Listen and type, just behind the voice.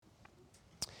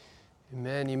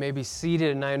Amen. You may be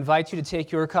seated, and I invite you to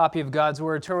take your copy of God's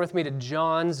Word. Turn with me to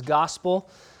John's Gospel,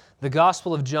 the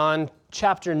Gospel of John,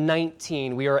 chapter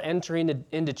 19. We are entering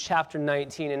into chapter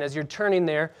 19, and as you're turning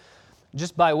there,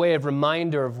 just by way of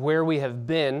reminder of where we have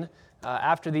been,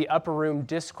 after the upper room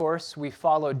discourse, we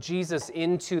followed Jesus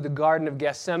into the Garden of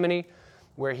Gethsemane,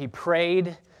 where he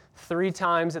prayed 3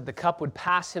 times that the cup would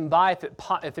pass him by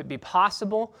if it be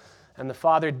possible. And the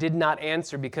Father did not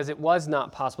answer because it was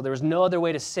not possible. There was no other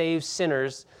way to save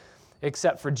sinners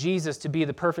except for Jesus to be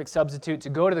the perfect substitute, to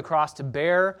go to the cross, to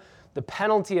bear the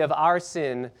penalty of our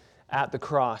sin at the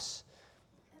cross.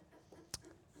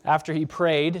 After he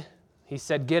prayed, he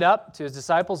said, "Get up," to his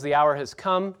disciples. The hour has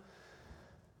come.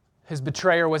 His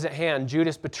betrayer was at hand.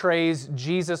 Judas betrays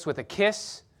Jesus with a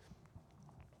kiss.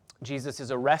 Jesus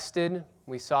is arrested.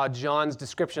 We saw John's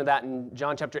description of that in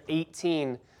John chapter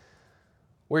 18.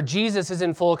 Where Jesus is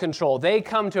in full control. They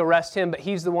come to arrest him, but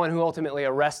he's the one who ultimately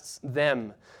arrests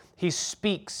them. He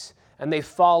speaks, and they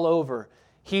fall over.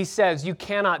 He says, "You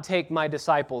cannot take my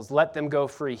disciples. Let them go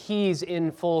free." He's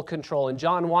in full control. And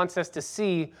John wants us to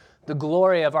see the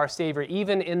glory of our Savior,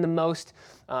 even in the most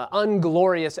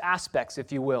unglorious aspects,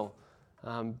 if you will.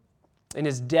 In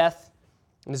his death,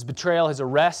 in his betrayal, his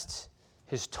arrest,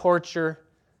 his torture,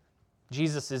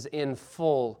 Jesus is in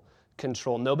full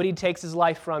control. Nobody takes his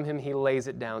life from him. He lays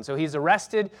it down. So he's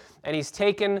arrested and he's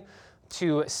taken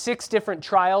to 6 different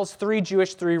trials, 3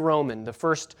 Jewish, 3 Roman. The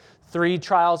first 3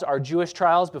 trials are Jewish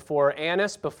trials before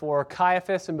Annas, before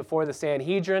Caiaphas, and before the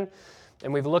Sanhedrin.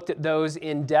 And we've looked at those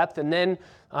in depth. And then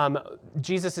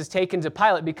Jesus is taken to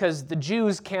Pilate because the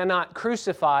Jews cannot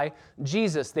crucify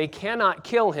Jesus. They cannot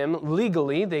kill him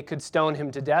legally. They could stone him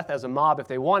to death as a mob if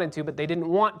they wanted to, but they didn't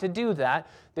want to do that.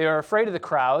 They were afraid of the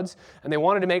crowds, and they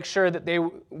wanted to make sure that they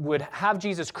would have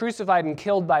Jesus crucified and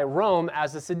killed by Rome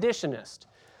as a seditionist.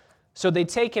 So they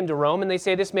take him to Rome, and they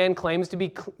say this man claims to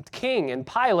be king. And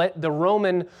Pilate, the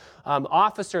Roman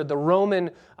officer, the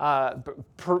Roman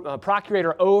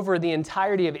procurator over the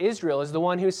entirety of Israel, is the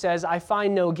one who says, "I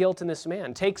find no guilt in this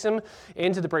man." Takes him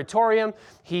into the praetorium.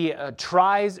 He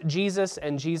tries Jesus,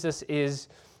 and Jesus is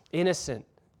innocent.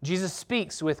 Jesus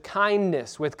speaks with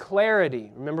kindness, with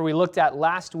clarity. Remember, we looked at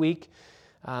last week,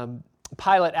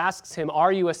 Pilate asks him,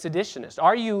 "Are you a seditionist?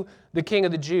 Are you the king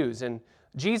of the Jews?" And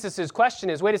Jesus' question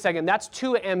is, wait a second, that's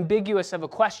too ambiguous of a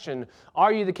question.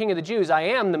 Are you the king of the Jews? I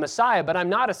am the Messiah, but I'm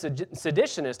not a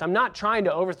seditionist. I'm not trying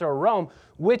to overthrow Rome.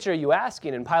 Which are you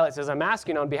asking? And Pilate says, "I'm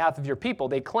asking on behalf of your people.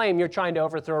 They claim you're trying to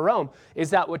overthrow Rome. Is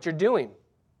that what you're doing?"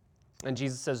 And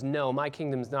Jesus says, "No, my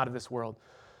kingdom is not of this world."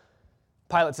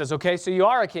 Pilate says, "Okay, so you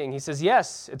are a king." He says,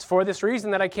 "Yes, it's for this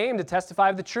reason that I came, to testify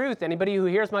of the truth. Anybody who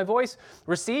hears my voice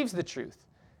receives the truth."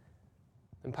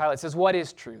 And Pilate says, "What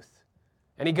is truth?"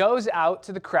 And he goes out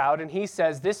to the crowd and he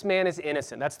says, "This man is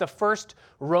innocent." That's the first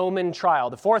Roman trial.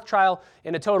 The 4th trial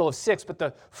in a total of 6, but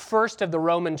the first of the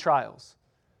Roman trials.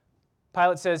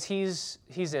 Pilate says, he's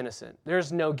innocent.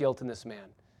 There's no guilt in this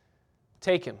man.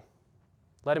 Take him.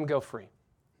 Let him go free.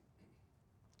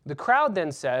 The crowd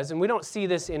then says, and we don't see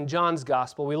this in John's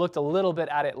gospel, we looked a little bit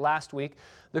at it last week.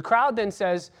 The crowd then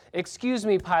says, "Excuse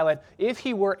me, Pilate, if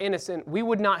he were innocent, we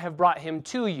would not have brought him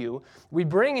to you. We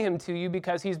bring him to you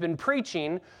because he's been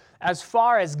preaching as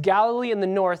far as Galilee in the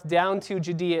north down to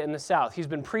Judea in the south." He's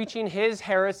been preaching his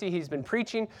heresy. He's been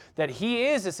preaching that he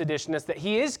is a seditionist, that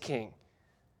he is king.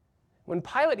 When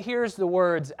Pilate hears the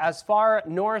words, "as far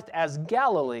north as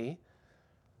Galilee,"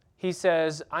 he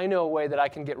says, "I know a way that I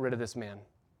can get rid of this man.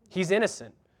 He's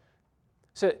innocent.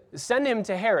 So send him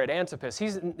to Herod Antipas.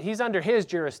 He's under his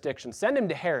jurisdiction. Send him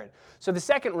to Herod." So the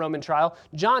second Roman trial,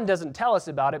 John doesn't tell us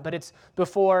about it, but it's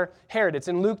before Herod. It's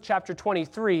in Luke chapter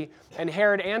 23, and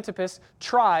Herod Antipas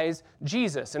tries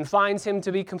Jesus and finds him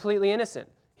to be completely innocent.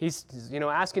 He's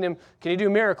asking him, "Can you do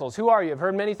miracles? Who are you? I've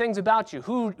heard many things about you.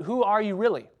 Who are you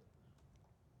really?"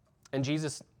 And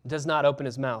Jesus does not open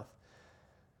his mouth.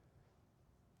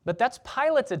 But that's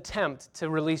Pilate's attempt to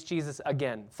release Jesus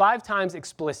again. 5 times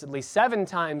explicitly, 7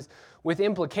 times with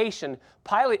implication.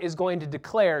 Pilate is going to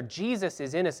declare Jesus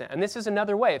is innocent. And this is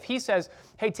another way. If he says,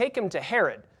 "Hey, take him to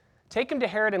Herod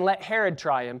and let Herod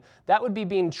try him," that would be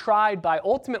being tried by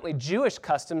ultimately Jewish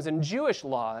customs and Jewish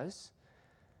laws.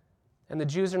 And the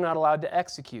Jews are not allowed to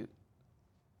execute.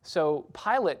 So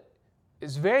Pilate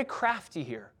is very crafty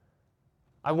here.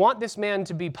 I want this man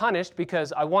to be punished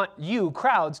because I want you,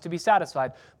 crowds, to be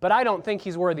satisfied, but I don't think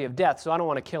he's worthy of death, so I don't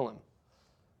want to kill him.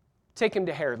 Take him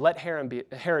to Herod. Let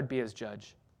Herod be his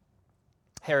judge.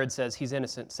 Herod says he's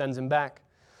innocent, sends him back.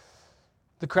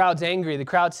 The crowd's angry. The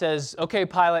crowd says, "Okay,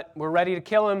 Pilate, we're ready to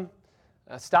kill him.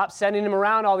 Stop sending him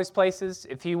around all these places.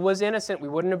 If he was innocent, we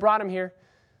wouldn't have brought him here."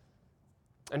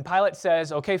 And Pilate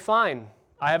says, okay, fine.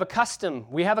 I have a custom.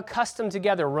 We have a custom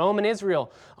together, Rome and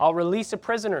Israel. I'll release a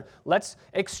prisoner. Let's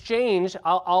exchange.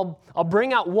 I'll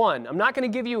bring out one. I'm not going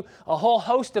to give you a whole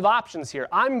host of options here.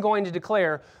 I'm going to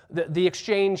declare the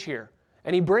exchange here.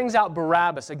 And he brings out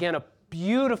Barabbas. Again, a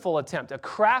beautiful attempt, a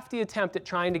crafty attempt at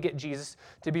trying to get Jesus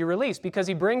to be released, because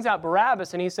he brings out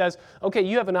Barabbas and he says, okay,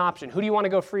 you have an option. Who do you want to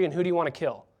go free and who do you want to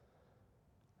kill?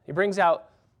 He brings out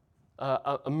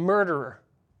a murderer.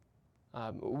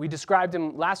 We described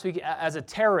him last week as a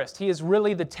terrorist. He is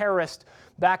really the terrorist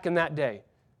back in that day.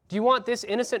 Do you want this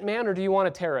innocent man or do you want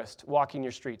a terrorist walking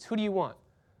your streets? Who do you want?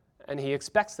 And he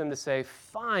expects them to say,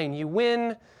 fine, you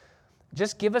win.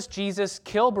 Just give us Jesus,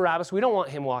 kill Barabbas. We don't want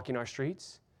him walking our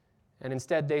streets. And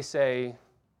instead they say,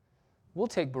 we'll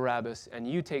take Barabbas and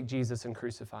you take Jesus and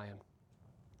crucify him.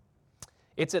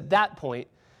 It's at that point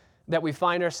that we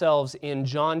find ourselves in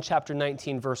John chapter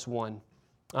 19, verse 1.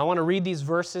 I want to read these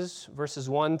verses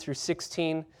 1 through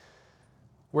 16,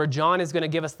 where John is going to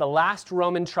give us the last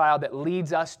Roman trial that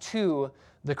leads us to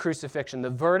the crucifixion, the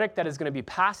verdict that is going to be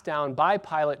passed down by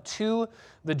Pilate to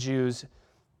the Jews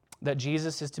that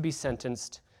Jesus is to be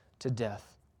sentenced to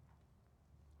death.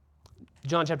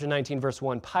 John chapter 19, verse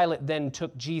 1, Pilate then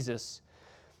took Jesus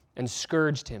and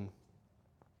scourged him.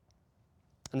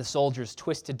 And the soldiers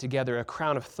twisted together a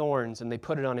crown of thorns, and they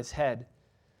put it on his head,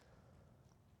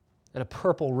 and a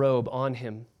purple robe on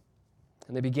him.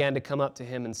 And they began to come up to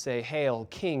him and say, Hail,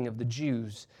 King of the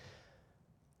Jews,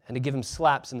 and to give him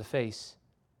slaps in the face.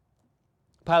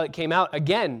 Pilate came out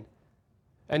again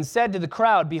and said to the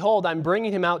crowd, Behold, I'm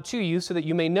bringing him out to you so that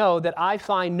you may know that I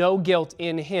find no guilt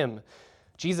in him.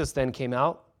 Jesus then came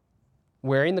out,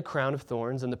 wearing the crown of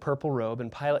thorns and the purple robe,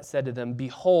 and Pilate said to them,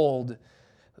 Behold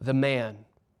the man.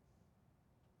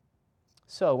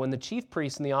 So when the chief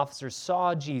priests and the officers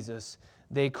saw Jesus,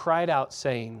 they cried out,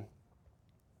 saying,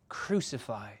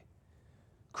 Crucify,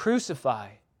 crucify.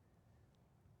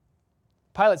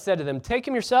 Pilate said to them, Take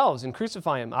him yourselves and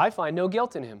crucify him. I find no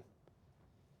guilt in him.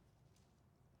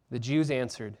 The Jews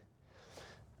answered,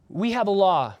 We have a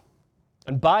law,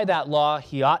 and by that law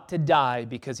he ought to die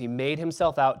because he made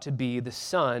himself out to be the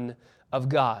Son of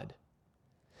God.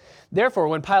 Therefore,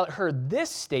 when Pilate heard this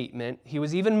statement, he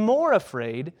was even more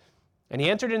afraid, and he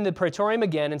entered into the praetorium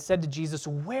again and said to Jesus,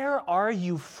 Where are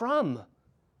you from?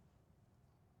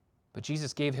 But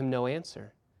Jesus gave him no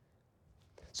answer.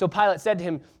 So Pilate said to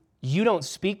him, You don't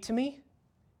speak to me?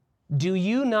 Do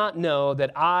you not know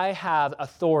that I have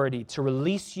authority to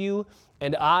release you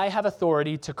and I have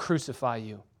authority to crucify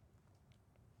you?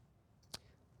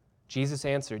 Jesus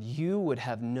answered, You would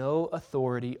have no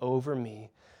authority over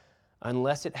me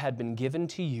unless it had been given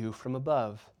to you from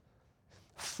above.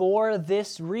 For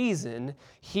this reason,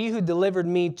 he who delivered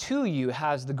me to you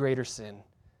has the greater sin.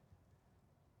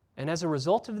 And as a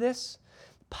result of this,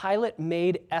 Pilate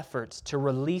made efforts to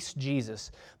release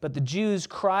Jesus. But the Jews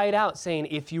cried out, saying,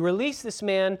 If you release this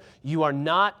man, you are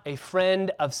not a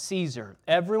friend of Caesar.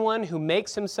 Everyone who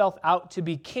makes himself out to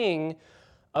be king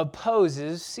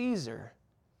opposes Caesar.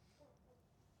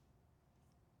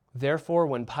 Therefore,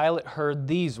 when Pilate heard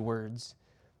these words,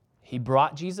 he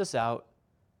brought Jesus out,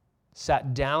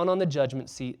 sat down on the judgment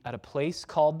seat at a place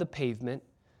called the Pavement,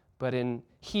 but in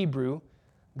Hebrew,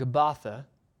 Gabbatha.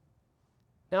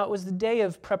 Now it was the day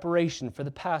of preparation for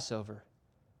the Passover.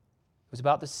 It was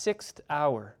about the 6th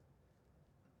hour.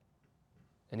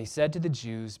 And he said to the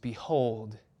Jews,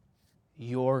 Behold,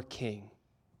 your king.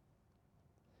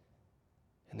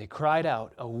 And they cried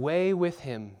out, Away with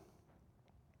him!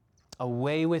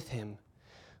 Away with him!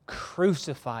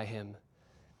 Crucify him!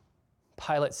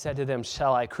 Pilate said to them,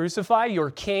 Shall I crucify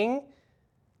your king?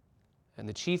 And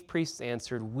the chief priests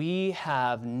answered, We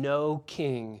have no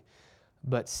king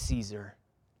but Caesar.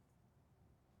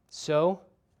 So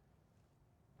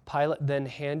Pilate then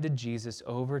handed Jesus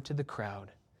over to the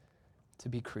crowd to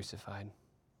be crucified.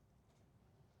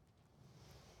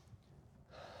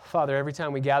 Father, every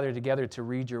time we gather together to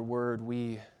read your word,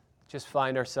 we just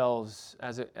find ourselves,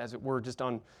 as it were, just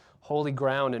on holy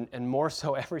ground, and more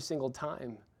so every single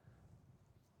time.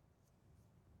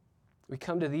 We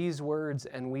come to these words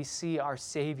and we see our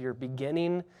Savior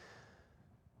beginning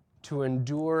to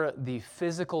endure the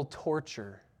physical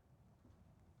torture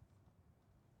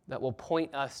that will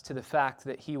point us to the fact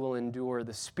that he will endure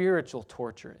the spiritual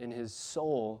torture in his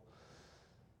soul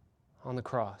on the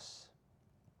cross.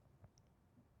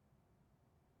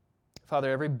 Father,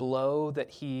 every blow that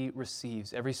he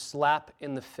receives, every slap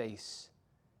in the face,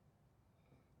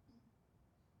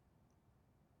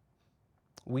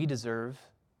 we deserve,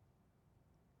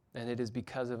 and it is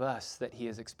because of us that he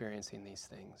is experiencing these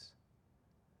things.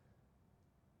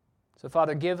 So,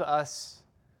 Father, give us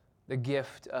the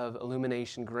gift of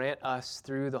illumination. Grant us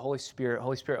through the Holy Spirit.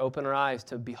 Holy Spirit, open our eyes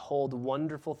to behold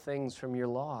wonderful things from your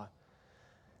law.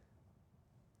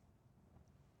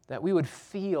 That we would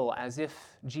feel as if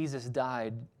Jesus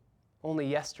died only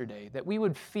yesterday. That we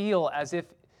would feel as if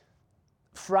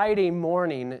Friday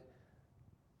morning,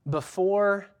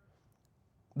 before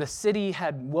the city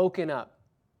had woken up,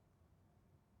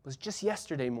 was just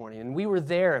yesterday morning, and we were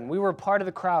there, and we were a part of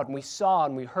the crowd, and we saw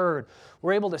and we heard.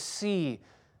 We're able to see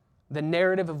the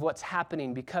narrative of what's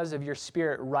happening because of your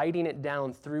Spirit writing it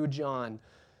down through John.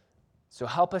 So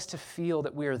help us to feel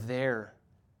that we are there,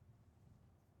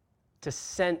 to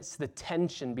sense the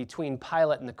tension between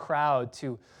Pilate and the crowd,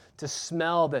 to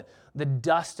smell the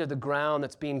dust of the ground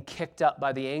that's being kicked up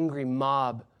by the angry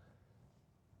mob,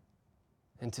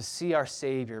 and to see our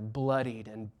Savior bloodied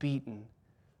and beaten.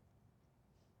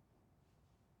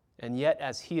 And yet,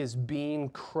 as he is being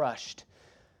crushed,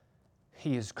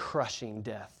 he is crushing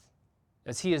death.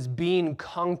 As he is being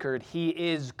conquered, he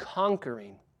is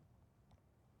conquering.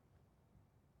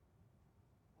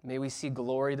 May we see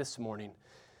glory this morning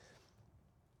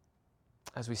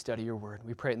as we study your word.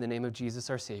 We pray it in the name of Jesus,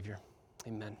 our Savior.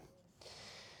 Amen.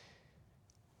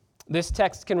 This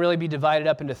text can really be divided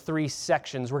up into three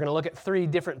sections. We're going to look at three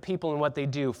different people and what they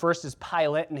do. First is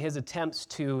Pilate and his attempts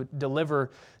to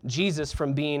deliver Jesus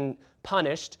from being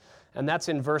punished, and that's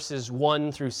in verses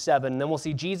 1 through 7. Then we'll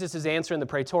see Jesus' answer in the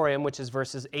praetorium, which is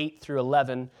verses 8 through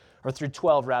 11, or through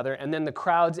 12 rather, and then the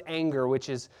crowd's anger, which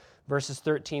is verses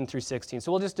 13 through 16.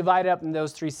 So we'll just divide it up in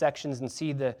those three sections and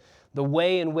see the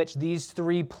way in which these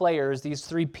three players, these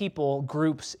three people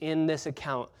groups in this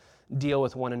account deal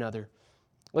with one another.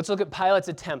 Let's look at Pilate's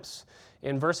attempts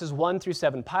in verses 1 through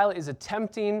 7. Pilate is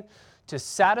attempting to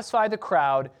satisfy the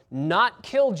crowd, not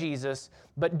kill Jesus,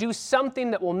 but do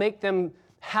something that will make them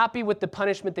happy with the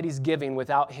punishment that he's giving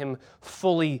without him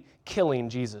fully killing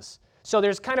Jesus. So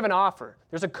there's kind of an offer.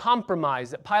 There's a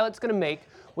compromise that Pilate's going to make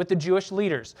with the Jewish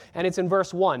leaders. And it's in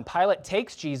verse 1. Pilate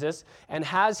takes Jesus and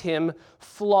has him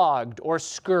flogged or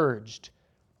scourged.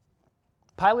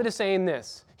 Pilate is saying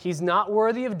this: he's not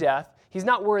worthy of death. He's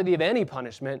not worthy of any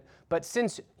punishment, but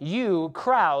since you,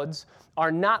 crowds, are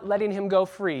not letting him go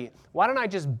free, why don't I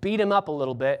just beat him up a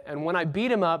little bit, and when I beat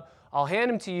him up, I'll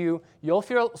hand him to you, you'll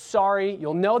feel sorry,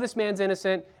 you'll know this man's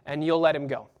innocent, and you'll let him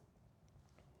go.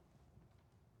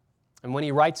 And when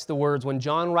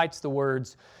John writes the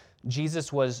words,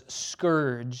 Jesus was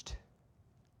scourged,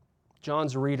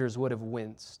 John's readers would have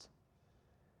winced.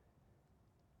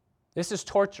 This is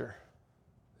torture.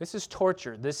 This is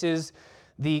torture. This is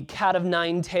the cat of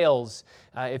nine tails.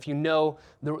 If you know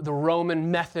the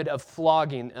Roman method of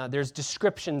flogging, there's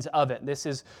descriptions of it. This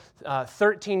is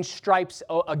 13 stripes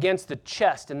against the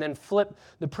chest, and then flip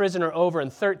the prisoner over,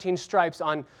 and 13 stripes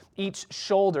on each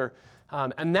shoulder.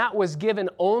 And that was given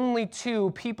only to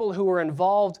people who were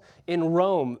involved in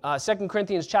Rome. 2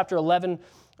 Corinthians chapter 11,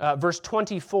 verse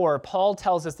 24, Paul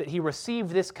tells us that he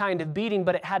received this kind of beating,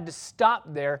 but it had to stop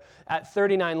there at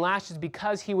 39 lashes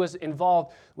because he was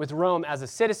involved with Rome as a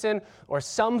citizen or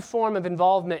some form of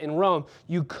involvement in Rome.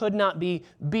 You could not be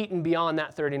beaten beyond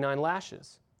that 39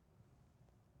 lashes.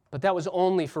 But that was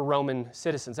only for Roman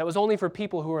citizens. That was only for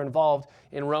people who were involved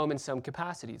in Rome in some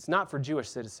capacity. It's not for Jewish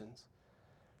citizens.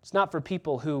 It's not for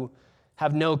people who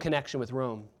have no connection with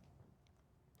Rome.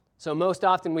 So most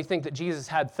often we think that Jesus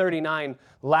had 39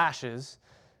 lashes.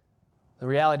 The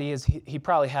reality is he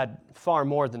probably had far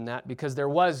more than that because there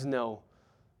was no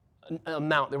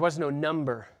amount, there was no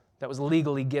number that was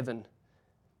legally given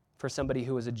for somebody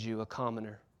who was a Jew, a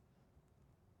commoner.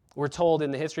 We're told in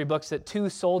the history books that 2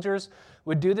 soldiers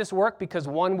would do this work because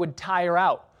one would tire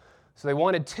out. So they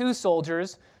wanted 2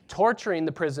 soldiers torturing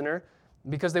the prisoner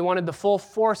because they wanted the full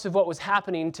force of what was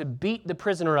happening to beat the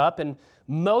prisoner up, and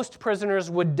most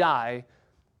prisoners would die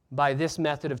by this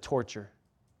method of torture.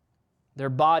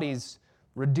 Their bodies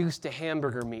reduced to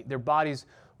hamburger meat, their bodies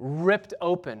ripped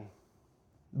open,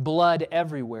 blood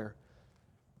everywhere.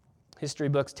 History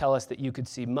books tell us that you could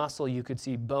see muscle, you could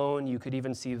see bone, you could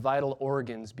even see vital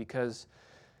organs because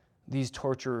these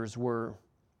torturers were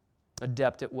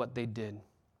adept at what they did.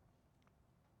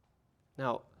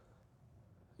 Now,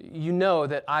 you know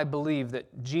that I believe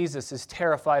that Jesus is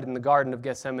terrified in the Garden of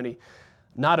Gethsemane,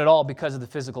 not at all because of the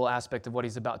physical aspect of what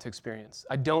he's about to experience.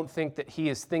 I don't think that he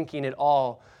is thinking at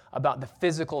all about the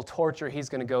physical torture he's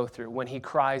going to go through when he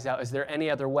cries out, is there any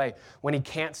other way? When he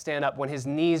can't stand up, when his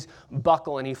knees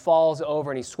buckle and he falls over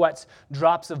and he sweats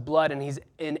drops of blood and he's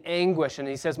in anguish and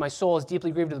he says, my soul is deeply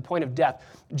grieved to the point of death.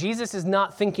 Jesus is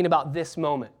not thinking about this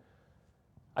moment.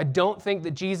 I don't think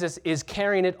that Jesus is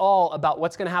caring at all about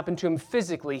what's going to happen to him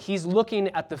physically. He's looking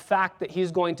at the fact that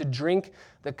he's going to drink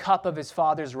the cup of his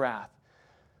Father's wrath.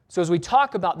 So as we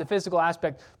talk about the physical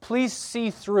aspect, please see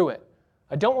through it.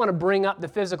 I don't want to bring up the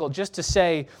physical just to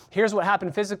say, here's what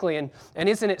happened physically, and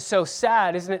isn't it so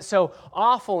sad? Isn't it so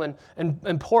awful?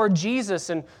 And poor Jesus,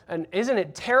 and isn't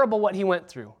it terrible what he went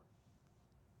through?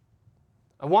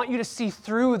 I want you to see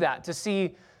through that, to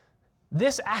see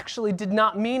this actually did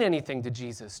not mean anything to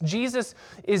Jesus. Jesus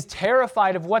is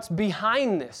terrified of what's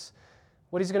behind this,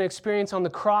 what he's going to experience on the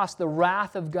cross, the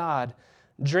wrath of God,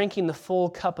 drinking the full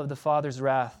cup of the Father's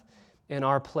wrath in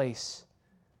our place.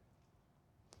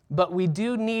 But we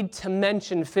do need to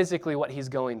mention physically what he's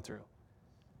going through.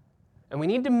 And we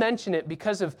need to mention it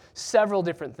because of several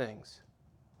different things.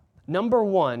 Number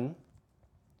one,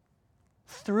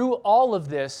 through all of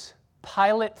this,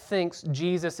 Pilate thinks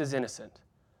Jesus is innocent.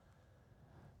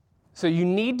 So you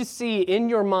need to see in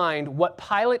your mind what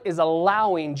Pilate is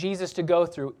allowing Jesus to go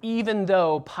through, even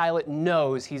though Pilate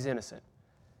knows he's innocent.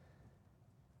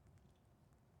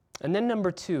 And then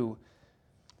number two,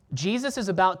 Jesus is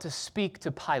about to speak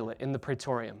to Pilate in the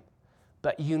praetorium,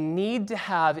 but you need to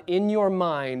have in your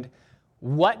mind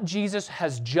what Jesus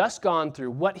has just gone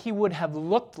through, what he would have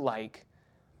looked like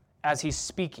as he's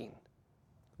speaking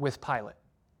with Pilate.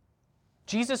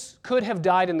 Jesus could have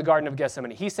died in the Garden of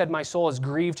Gethsemane. He said, my soul is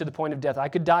grieved to the point of death. I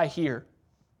could die here,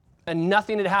 and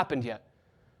nothing had happened yet.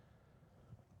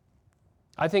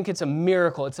 I think it's a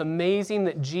miracle. It's amazing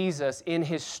that Jesus, in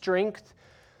his strength,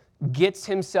 gets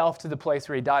himself to the place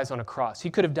where he dies on a cross. He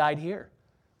could have died here.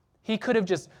 He could have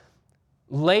just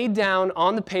laid down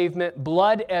on the pavement,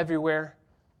 blood everywhere,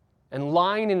 and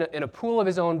lying in a pool of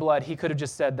his own blood, he could have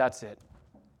just said, that's it.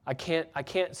 I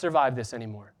can't survive this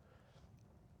anymore.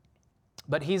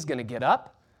 But he's going to get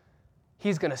up.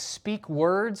 He's going to speak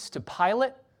words to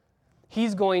Pilate.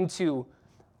 He's going to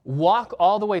walk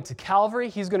all the way to Calvary.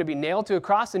 He's going to be nailed to a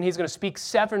cross, and he's going to speak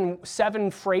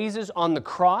seven phrases on the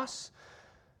cross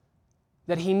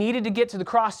that he needed to get to the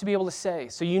cross to be able to say.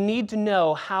 So you need to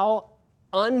know how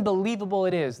unbelievable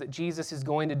it is that Jesus is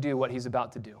going to do what he's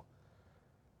about to do.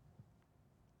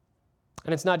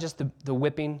 And it's not just the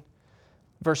whipping.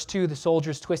 Verse 2, the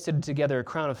soldiers twisted together a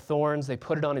crown of thorns. They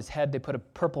put it on his head. They put a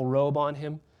purple robe on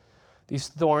him. These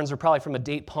thorns are probably from a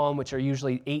date palm, which are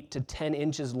usually 8 to 10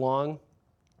 inches long.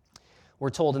 We're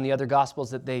told in the other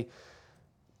Gospels that they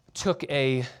took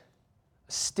a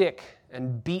stick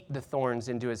and beat the thorns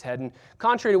into his head. And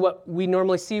contrary to what we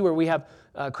normally see, where we have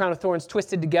a crown of thorns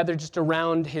twisted together just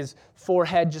around his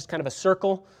forehead, just kind of a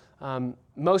circle,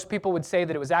 most people would say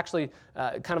that it was actually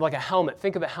kind of like a helmet.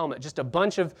 Think of a helmet, just a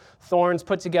bunch of thorns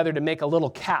put together to make a little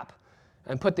cap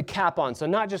and put the cap on. So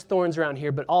not just thorns around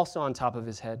here, but also on top of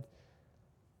his head.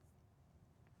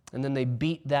 And then they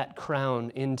beat that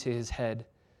crown into his head.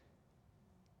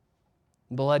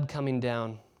 Blood coming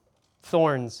down.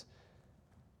 Thorns.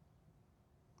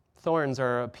 Thorns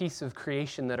are a piece of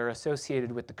creation that are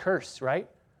associated with the curse, right?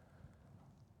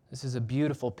 This is a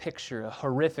beautiful picture, a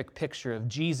horrific picture of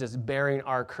Jesus bearing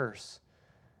our curse.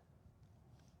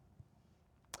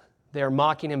 They are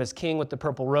mocking him as king with the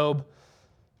purple robe,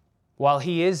 while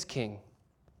he is king.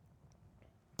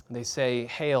 They say,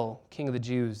 "Hail, King of the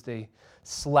Jews." They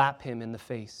slap him in the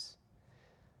face.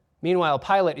 Meanwhile,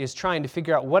 Pilate is trying to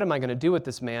figure out, what am I going to do with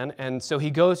this man? And so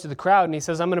he goes to the crowd and he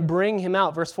says, I'm going to bring him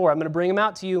out. Verse 4, I'm going to bring him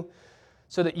out to you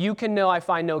so that you can know I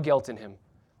find no guilt in him.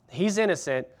 He's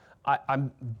innocent. I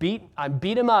beat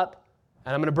him up,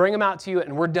 and I'm going to bring him out to you,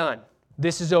 and we're done.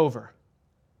 This is over.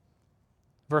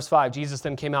 Verse 5, Jesus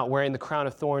then came out wearing the crown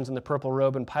of thorns and the purple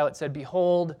robe, and Pilate said,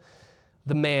 behold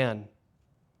the man.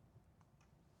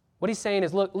 What he's saying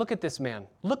is, look at this man.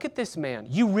 Look at this man.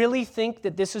 You really think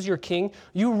that this is your king?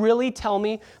 You really tell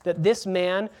me that this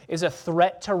man is a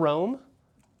threat to Rome?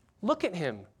 Look at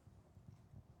him.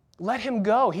 Let him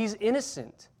go. He's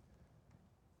innocent.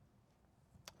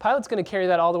 Pilate's going to carry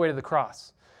that all the way to the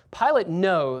cross. Pilate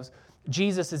knows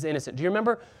Jesus is innocent. Do you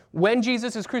remember when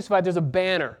Jesus is crucified, there's a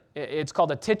banner. It's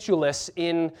called a titulus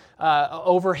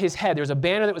over his head. There's a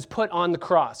banner that was put on the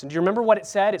cross. And do you remember what it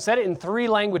said? It said it in 3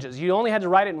 languages. You only had to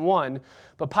write it in 1,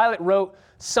 but Pilate wrote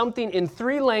something in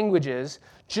 3 languages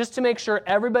just to make sure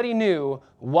everybody knew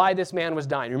why this man was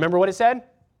dying. Remember what it said?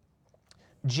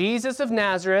 Jesus of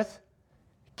Nazareth,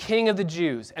 King of the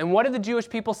Jews. And what did the Jewish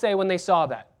people say when they saw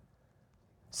that?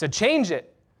 So change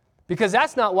it, because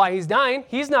that's not why he's dying.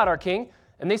 He's not our king.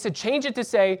 And they said, change it to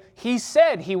say, he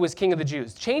said he was king of the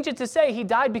Jews. Change it to say he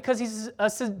died because he's a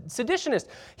seditionist.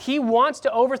 He wants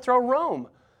to overthrow Rome.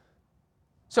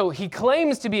 So he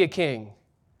claims to be a king.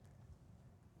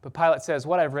 But Pilate says,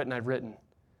 what I've written, I've written.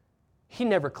 He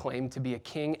never claimed to be a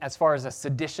king as far as a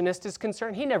seditionist is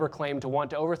concerned. He never claimed to want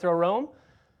to overthrow Rome.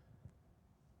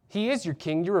 He is your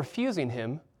king. You're refusing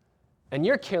him, and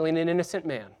you're killing an innocent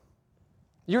man.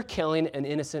 You're killing an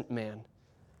innocent man.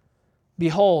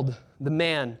 Behold, the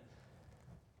man.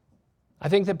 I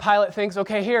think that Pilate thinks,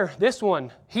 okay, here, this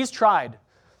one, he's tried.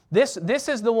 This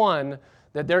is the one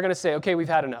that they're going to say, okay, we've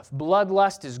had enough.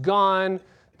 Bloodlust is gone.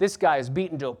 This guy is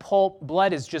beaten to a pulp.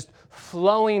 Blood is just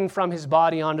flowing from his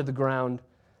body onto the ground.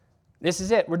 This is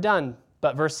it. We're done.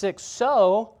 But verse 6,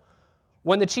 so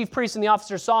when the chief priests and the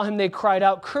officers saw him, they cried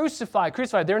out, crucify,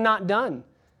 crucify. They're not done.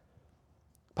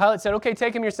 Pilate said, okay,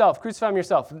 take him yourself. Crucify him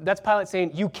yourself. That's Pilate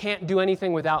saying, you can't do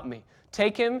anything without me.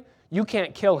 Take him. You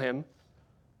can't kill him.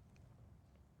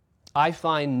 I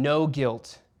find no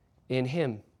guilt in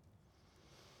him.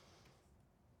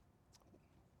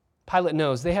 Pilate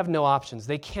knows they have no options.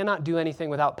 They cannot do anything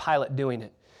without Pilate doing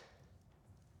it.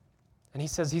 And he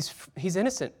says he's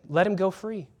innocent. Let him go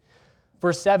free.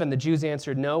 Verse 7, the Jews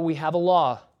answered, no, we have a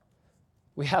law.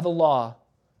 We have a law.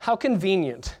 How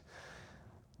convenient.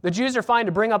 The Jews are fine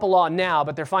to bring up a law now,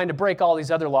 but they're fine to break all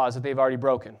these other laws that they've already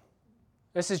broken.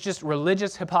 This is just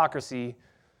religious hypocrisy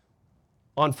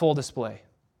on full display.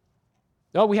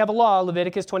 No, we have a law.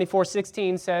 Leviticus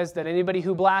 24:16 says that anybody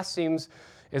who blasphemes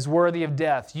is worthy of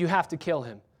death. You have to kill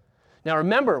him. Now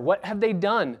remember, what have they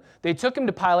done? They took him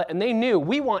to Pilate and they knew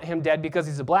we want him dead because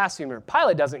he's a blasphemer.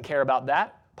 Pilate doesn't care about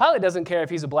that. Pilate doesn't care if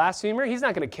he's a blasphemer. He's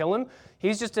not going to kill him.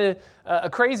 He's just a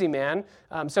crazy man,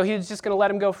 so he's just going to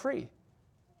let him go free.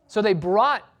 So they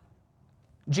brought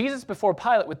Jesus before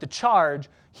Pilate with the charge,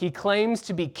 he claims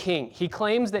to be king. He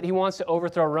claims that he wants to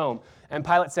overthrow Rome. And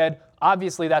Pilate said,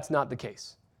 obviously that's not the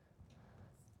case.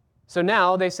 So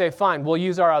now they say, fine, we'll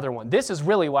use our other one. This is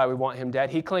really why we want him dead.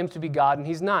 He claims to be God and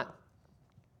he's not.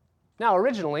 Now,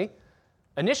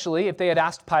 initially, if they had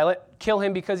asked Pilate, kill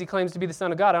him because he claims to be the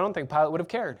Son of God, I don't think Pilate would have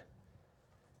cared.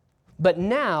 But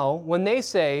now, when they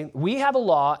say, we have a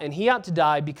law and he ought to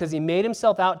die because he made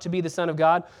himself out to be the Son of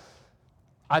God,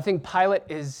 I think Pilate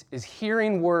is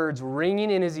hearing words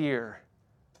ringing in his ear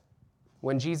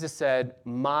when Jesus said,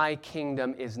 my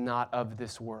kingdom is not of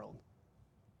this world.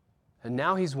 And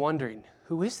now he's wondering,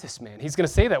 who is this man? He's going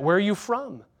to say that. Where are you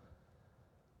from?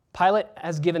 Pilate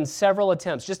has given several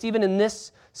attempts, just even in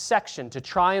this section, to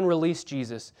try and release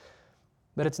Jesus.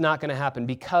 But it's not going to happen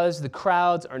because the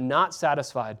crowds are not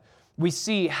satisfied. We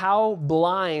see how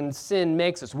blind sin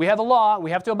makes us. We have a law.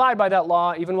 We have to abide by that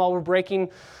law, even while we're breaking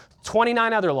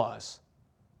 29 other laws.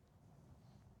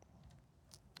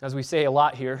 As we say a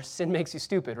lot here, sin makes you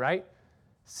stupid, right?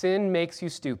 Sin makes you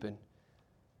stupid.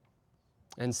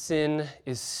 And sin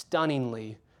is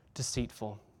stunningly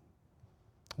deceitful.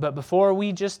 But before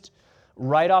we just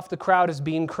write off the crowd as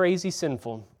being crazy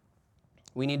sinful,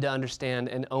 we need to understand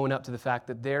and own up to the fact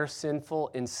that their sinful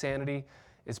insanity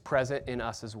is present in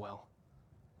us as well.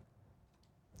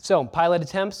 So, Pilate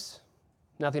attempts,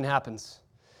 nothing happens.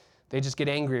 They just get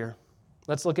angrier.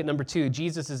 Let's look at number 2,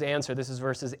 Jesus' answer. This is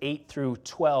verses 8 through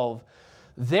 12.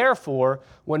 Therefore,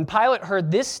 when Pilate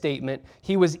heard this statement,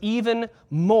 he was even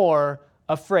more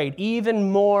afraid.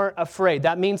 Even more afraid.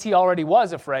 That means he already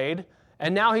was afraid,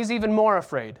 and now he's even more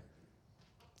afraid.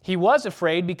 He was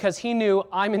afraid because he knew,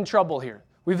 I'm in trouble here.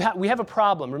 We have a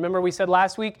problem. Remember we said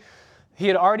last week, he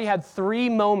had already had 3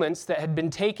 moments that had been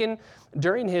taken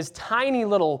during his tiny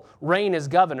little reign as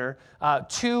governor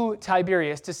to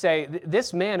Tiberius to say,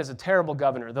 this man is a terrible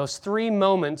governor. Those 3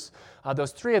 moments,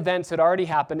 those 3 events had already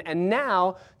happened, and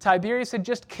now Tiberius had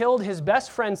just killed his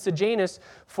best friend Sejanus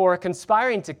for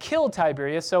conspiring to kill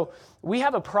Tiberius, so we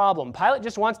have a problem. Pilate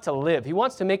just wants to live. He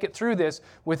wants to make it through this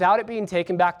without it being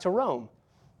taken back to Rome.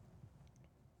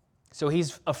 So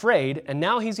he's afraid, and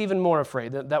now he's even more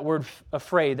afraid. That word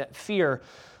afraid, that fear,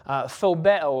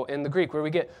 phobeo in the Greek, where we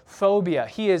get phobia.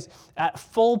 He is at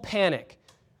full panic.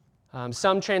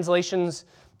 Some translations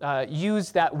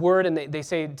use that word, and they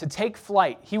say to take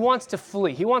flight. He wants to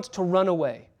flee. He wants to run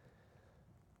away.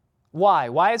 Why?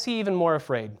 Why is he even more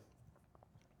afraid?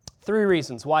 3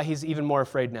 reasons why he's even more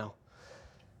afraid now.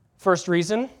 First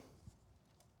reason,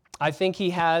 I think he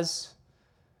has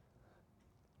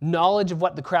knowledge of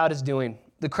what the crowd is doing.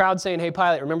 The crowd saying, hey,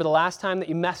 Pilate, remember the last time that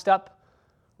you messed up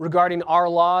regarding our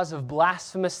laws of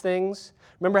blasphemous things?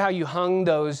 Remember how you hung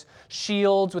those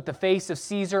shields with the face of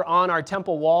Caesar on our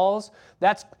temple walls?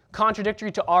 That's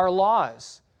contradictory to our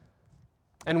laws.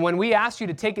 And when we asked you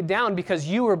to take it down because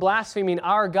you were blaspheming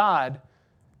our God,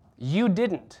 you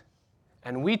didn't.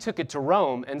 And we took it to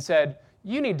Rome and said,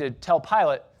 you need to tell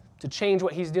Pilate to change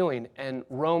what he's doing. And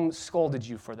Rome scolded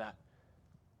you for that.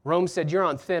 Rome said, you're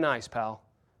on thin ice, pal.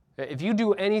 If you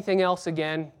do anything else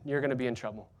again, you're going to be in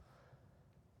trouble.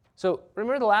 So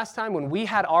remember the last time when we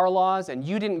had our laws and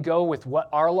you didn't go with what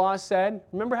our laws said?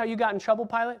 Remember how you got in trouble,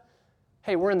 Pilate?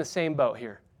 Hey, we're in the same boat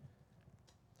here.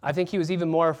 I think he was even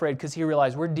more afraid because he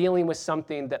realized we're dealing with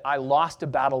something that I lost a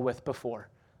battle with before.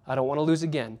 I don't want to lose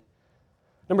again.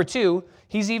 Number two,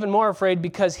 he's even more afraid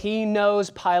because he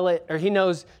knows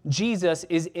Jesus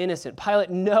is innocent.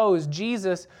 Pilate knows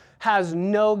Jesus has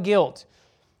no guilt.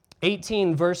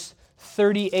 18, verse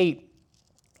 38.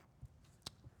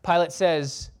 Pilate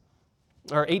says,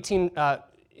 or 18,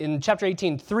 in chapter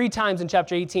 18, 3 times in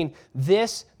chapter 18,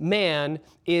 this man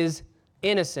is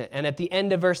innocent. And at the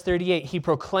end of verse 38, he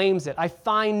proclaims it. I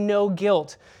find no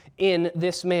guilt in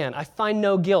this man. I find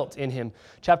no guilt in him.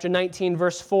 Chapter 19,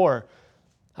 verse 4,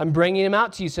 I'm bringing him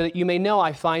out to you so that you may know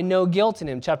I find no guilt in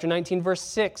him. Chapter 19, verse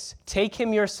 6, take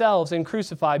him yourselves and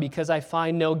crucify because I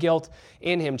find no guilt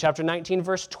in him. Chapter 19,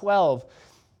 verse 12,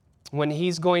 when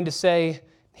he's going to say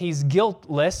he's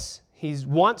guiltless, he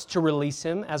wants to release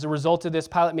him. As a result of this,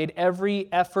 Pilate made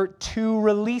every effort to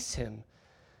release him.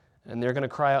 And they're going to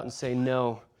cry out and say,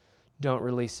 no, don't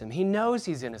release him. He knows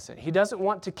he's innocent. He doesn't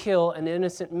want to kill an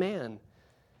innocent man.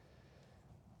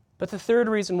 But the third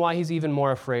reason why he's even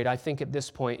more afraid, I think at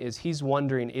this point, is he's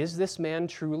wondering, is this man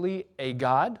truly a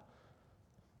God?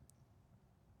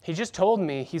 He just told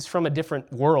me he's from a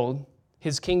different world.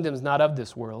 His kingdom's not of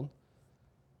this world.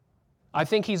 I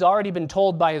think he's already been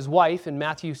told by his wife in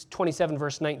Matthew 27,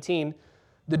 verse 19,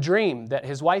 the dream that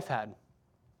his wife had,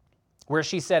 where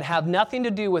she said, have nothing to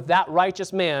do with that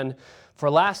righteous man, for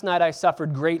last night I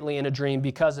suffered greatly in a dream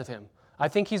because of him. I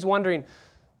think he's wondering,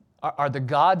 are the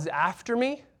gods after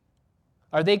me?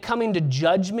 Are they coming to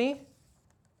judge me?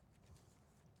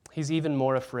 He's even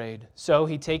more afraid. So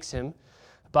he takes him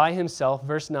by himself,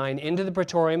 verse 9, into the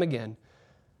praetorium again.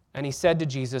 And he said to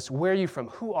Jesus, where are you from?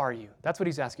 Who are you? That's what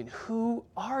he's asking. Who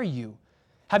are you?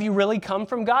 Have you really come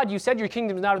from God? You said your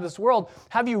kingdom is not of this world.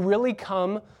 Have you really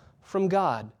come from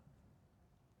God?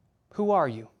 Who are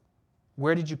you?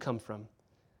 Where did you come from?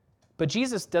 But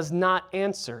Jesus does not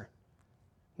answer.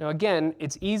 Now again,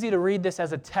 it's easy to read this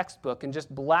as a textbook and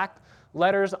just black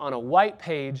letters on a white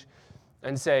page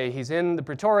and say he's in the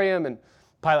praetorium and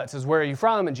Pilate says, where are you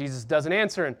from? And Jesus doesn't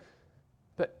answer.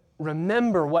 But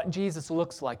remember what Jesus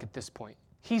looks like at this point.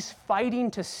 He's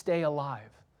fighting to stay alive.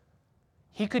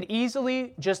 He could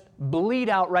easily just bleed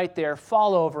out right there,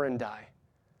 fall over and die.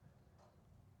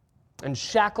 And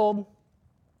shackled,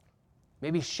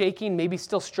 maybe shaking, maybe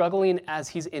still struggling as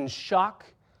he's in shock,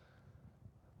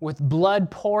 with blood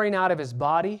pouring out of his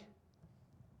body.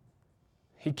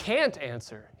 He can't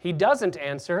answer. He doesn't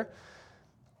answer.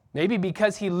 Maybe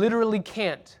because he literally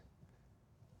can't.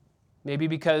 Maybe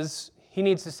because he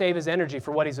needs to save his energy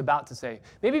for what he's about to say.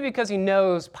 Maybe because he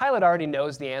knows, Pilate already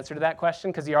knows the answer to that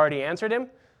question because he already answered him.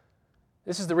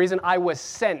 This is the reason I was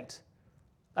sent.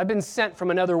 I've been sent from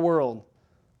another world.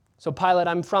 So Pilate,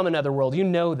 I'm from another world. You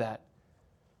know that.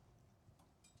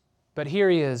 But here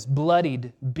he is,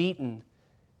 bloodied, beaten.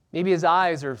 Maybe his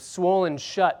eyes are swollen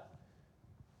shut.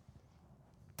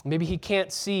 Maybe he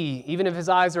can't see. Even if his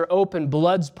eyes are open,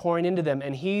 blood's pouring into them,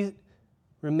 and he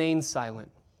remains silent.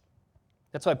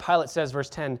 That's why Pilate says, verse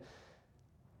 10,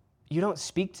 you don't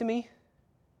speak to me?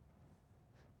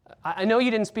 I know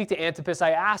you didn't speak to Antipas.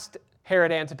 I asked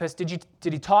Herod Antipas, did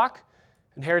he talk?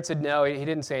 And Herod said, no, he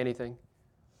didn't say anything.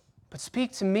 But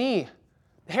speak to me.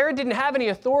 Herod didn't have any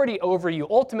authority over you,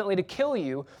 ultimately to kill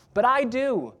you, but I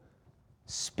do.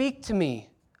 Speak to me.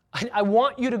 I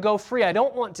want you to go free. I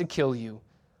don't want to kill you.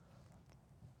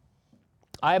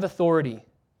 I have authority.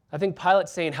 I think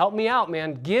Pilate's saying, help me out,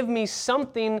 man. Give me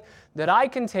something that I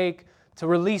can take to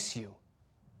release you.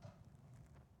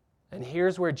 And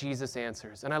here's where Jesus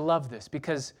answers. And I love this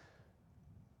because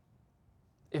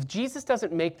if Jesus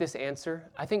doesn't make this answer,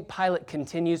 I think Pilate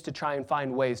continues to try and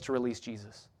find ways to release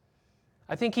Jesus.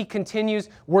 I think he continues,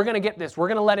 we're going to get this. We're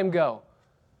going to let him go.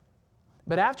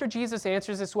 But after Jesus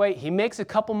answers this way, he makes a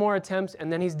couple more attempts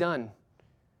and then he's done.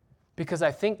 Because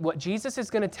I think what Jesus is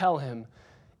going to tell him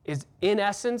is, in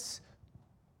essence,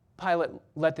 Pilate,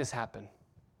 let this happen.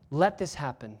 Let this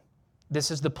happen. This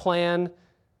is the plan.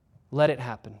 Let it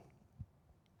happen.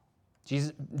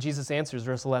 Jesus answers,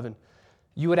 verse 11,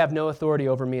 you would have no authority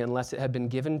over me unless it had been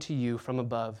given to you from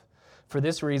above. For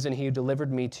this reason, he who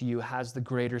delivered me to you has the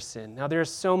greater sin. Now,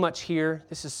 there's so much here.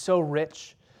 This is so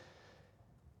rich.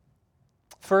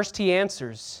 First, he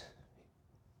answers.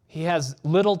 He has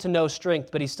little to no strength,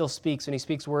 but he still speaks, and he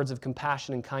speaks words of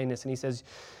compassion and kindness, and he says,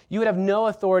 you would have no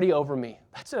authority over me.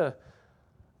 That's a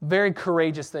very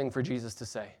courageous thing for Jesus to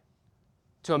say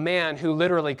to a man who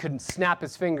literally couldn't snap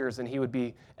his fingers and he would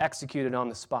be executed on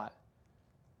the spot.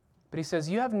 But he says,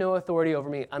 you have no authority over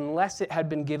me unless it had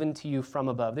been given to you from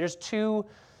above. There's two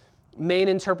main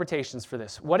interpretations for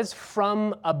this. What does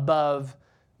from above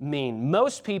mean?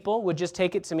 Most people would just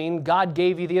take it to mean God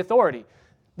gave you the authority.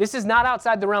 This is not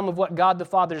outside the realm of what God the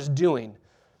Father is doing.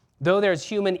 Though there's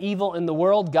human evil in the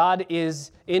world, God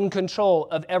is in control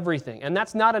of everything. And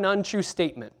that's not an untrue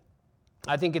statement.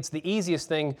 I think it's the easiest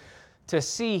thing to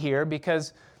see here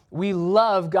because we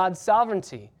love God's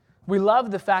sovereignty. We love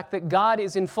the fact that God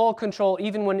is in full control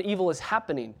even when evil is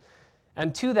happening.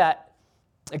 And to that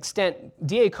extent,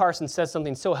 D.A. Carson says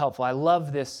something so helpful. I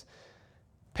love this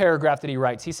paragraph that he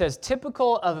writes. He says,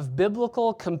 typical of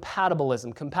biblical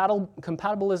compatibilism.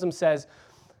 Compatibilism says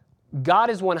God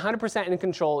is 100% in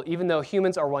control even though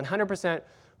humans are 100%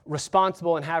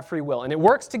 responsible and have free will. And it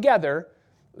works together.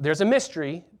 There's a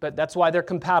mystery, but that's why they're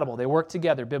compatible. They work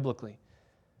together biblically.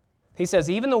 He says,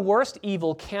 even the worst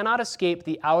evil cannot escape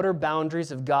the outer boundaries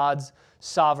of God's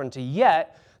sovereignty.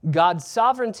 Yet, God's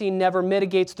sovereignty never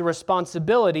mitigates the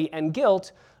responsibility and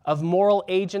guilt of moral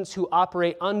agents who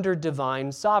operate under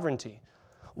divine sovereignty,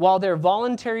 while their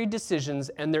voluntary decisions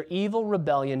and their evil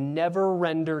rebellion never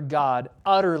render God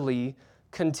utterly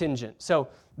contingent. So,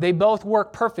 they both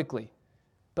work perfectly.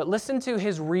 But listen to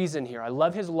his reason here. I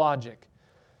love his logic.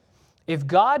 If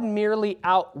God merely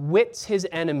outwits his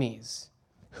enemies,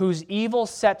 whose evil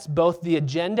sets both the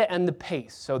agenda and the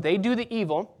pace. So they do the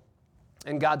evil,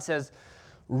 and God says,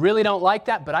 really don't like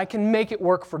that, but I can make it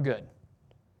work for good.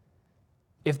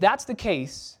 If that's the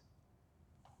case,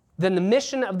 then the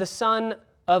mission of the Son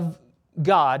of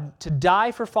God to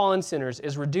die for fallen sinners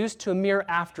is reduced to a mere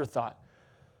afterthought.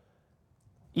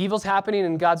 Evil's happening,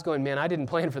 and God's going, man, I didn't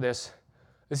plan for this.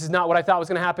 This is not what I thought was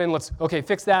going to happen.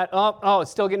 Fix that. Oh,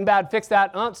 it's still getting bad. Fix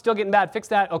that. Oh, it's still getting bad. Fix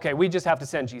that. Okay, we just have to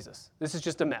send Jesus. This is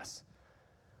just a mess.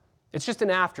 It's just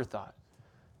an afterthought.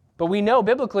 But we know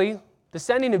biblically, the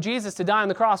sending of Jesus to die on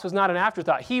the cross was not an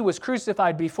afterthought. He was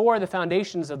crucified before the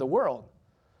foundations of the world.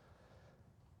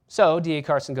 So, D.A.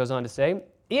 Carson goes on to say,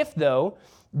 if, though,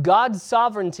 God's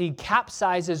sovereignty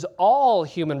capsizes all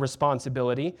human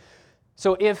responsibility,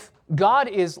 so if God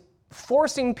is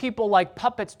forcing people like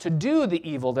puppets to do the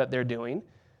evil that they're doing,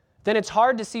 then it's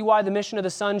hard to see why the mission of the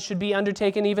Son should be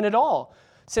undertaken even at all,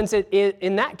 since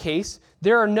in that case,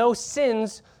 there are no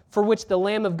sins for which the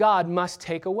Lamb of God must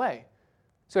take away.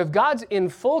 So if God's in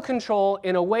full control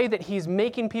in a way that he's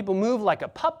making people move like a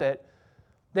puppet,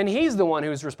 then he's the one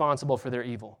who's responsible for their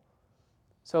evil.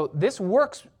 So this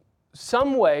works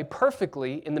some way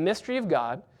perfectly in the mystery of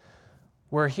God,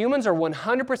 where humans are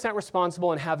 100%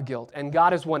 responsible and have guilt, and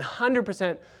God is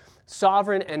 100%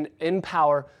 sovereign and in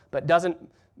power, but doesn't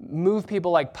move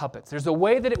people like puppets. There's a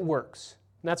way that it works,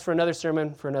 and that's for another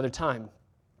sermon for another time.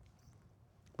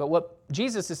 But what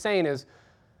Jesus is saying is,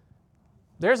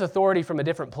 there's authority from a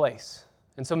different place.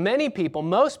 And so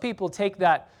most people take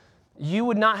that you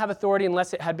would not have authority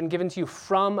unless it had been given to you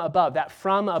from above. That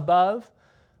from above,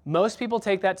 most people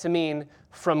take that to mean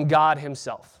from God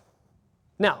himself.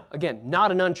 Now, again,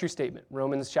 not an untrue statement.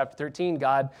 Romans chapter 13,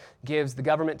 God gives the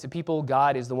government to people.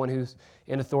 God is the one who's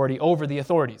in authority over the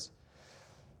authorities.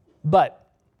 But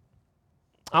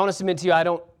I want to submit to you, I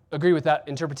don't agree with that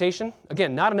interpretation.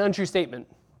 Again, not an untrue statement,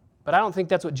 but I don't think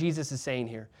that's what Jesus is saying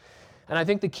here. And I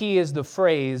think the key is the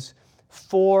phrase,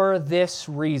 for this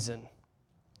reason.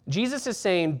 Jesus is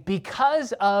saying,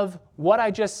 because of what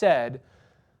I just said,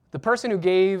 the person who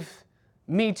gave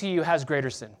me to you has greater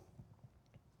sin.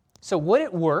 So would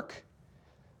it work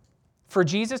for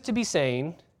Jesus to be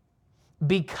saying,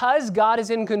 because God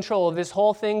is in control of this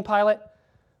whole thing, Pilate,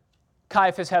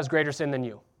 Caiaphas has greater sin than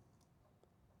you?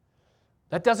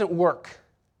 That doesn't work.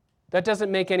 That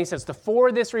doesn't make any sense.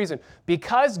 For this reason,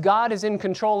 because God is in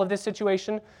control of this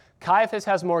situation, Caiaphas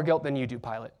has more guilt than you do,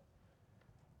 Pilate.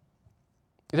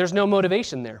 There's no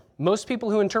motivation there. Most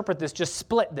people who interpret this just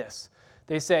split this.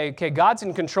 They say, okay, God's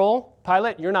in control.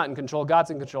 Pilate, you're not in control. God's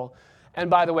in control. And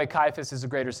by the way, Caiaphas is a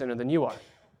greater sinner than you are.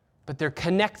 But they're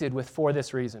connected with for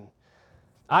this reason.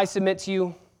 I submit to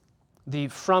you, the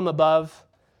from above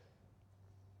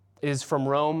is from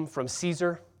Rome, from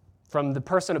Caesar, from the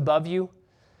person above you.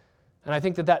 And I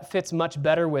think that fits much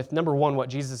better with, number one, what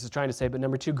Jesus is trying to say, but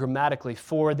number two, grammatically,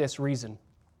 for this reason.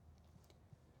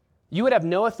 You would have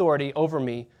no authority over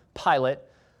me, Pilate,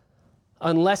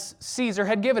 unless Caesar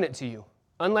had given it to you,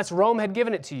 unless Rome had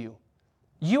given it to you.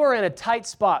 You are in a tight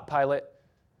spot, Pilate.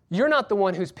 You're not the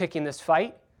one who's picking this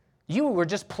fight. You were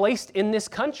just placed in this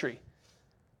country.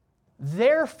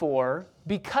 Therefore,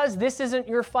 because this isn't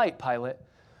your fight, Pilate,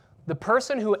 the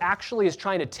person who actually is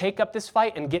trying to take up this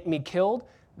fight and get me killed,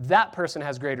 that person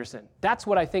has greater sin. That's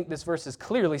what I think this verse is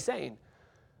clearly saying.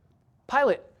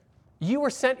 Pilate, you were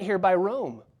sent here by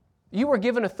Rome. You were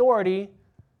given authority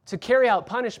to carry out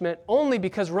punishment only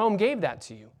because Rome gave that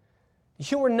to you.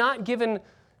 You were not given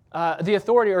the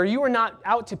authority, or you were not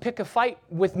out to pick a fight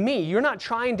with me. You're not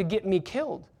trying to get me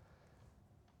killed.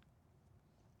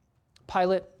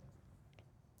 Pilate,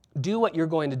 do what you're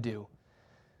going to do.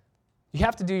 You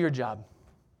have to do your job.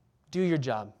 Do your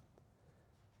job.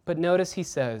 But notice he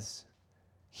says,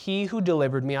 he who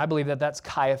delivered me, I believe that that's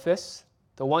Caiaphas,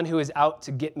 the one who is out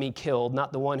to get me killed,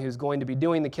 not the one who's going to be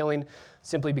doing the killing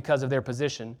simply because of their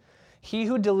position. He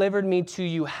who delivered me to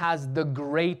you has the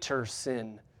greater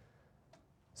sin.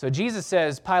 So Jesus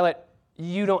says, Pilate,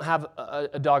 you don't have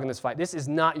a dog in this fight. This is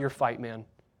not your fight, man.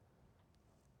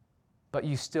 But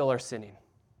you still are sinning.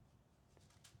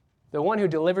 The one who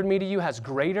delivered me to you has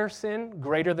greater sin.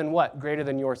 Greater than what? Greater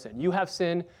than your sin. You have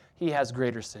sin, he has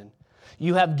greater sin.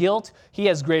 You have guilt, he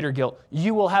has greater guilt.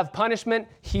 You will have punishment,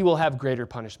 he will have greater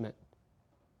punishment.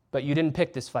 But you didn't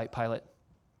pick this fight, Pilate.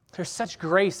 There's such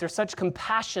grace, there's such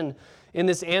compassion in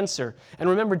this answer. And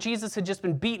remember, Jesus had just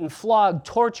been beaten, flogged,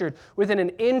 tortured within an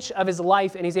inch of his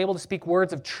life, and he's able to speak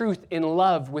words of truth in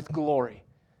love with glory.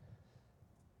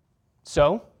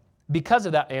 So, because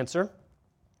of that answer,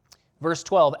 verse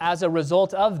 12, as a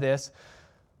result of this,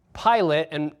 Pilate,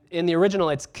 and in the original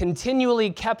it's continually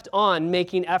kept on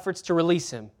making efforts to release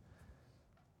him.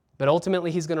 But ultimately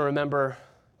he's going to remember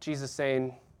Jesus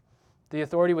saying, the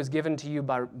authority was given to you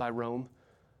by Rome.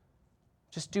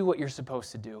 Just do what you're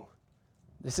supposed to do.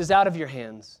 This is out of your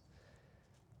hands.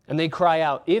 And they cry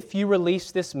out, if you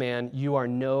release this man, you are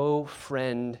no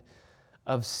friend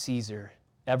of Caesar.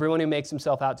 Everyone who makes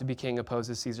himself out to be king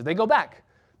opposes Caesar. They go back.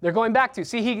 They're going back to.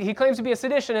 See, he claims to be a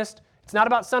seditionist. It's not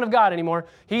about Son of God anymore.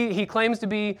 He claims to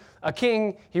be a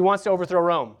king. He wants to overthrow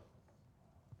Rome.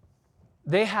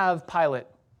 They have Pilate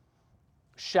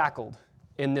shackled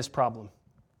in this problem.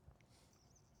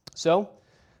 So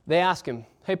they ask him,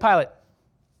 hey, Pilate,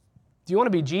 do you want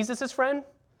to be Jesus' friend?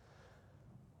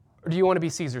 Or do you want to be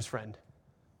Caesar's friend?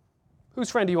 Whose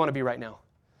friend do you want to be right now?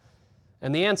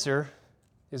 And the answer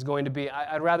is going to be,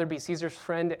 I'd rather be Caesar's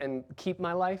friend and keep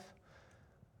my life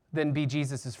than be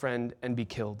Jesus' friend and be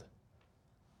killed.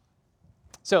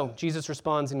 So Jesus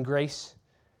responds in grace.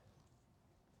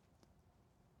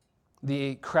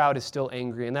 The crowd is still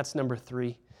angry, and that's number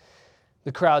 3.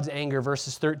 The crowd's anger,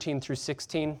 verses 13 through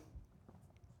 16.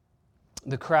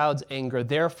 The crowd's anger.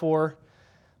 Therefore,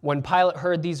 when Pilate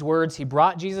heard these words, he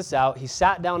brought Jesus out. He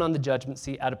sat down on the judgment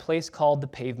seat at a place called the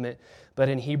Pavement, but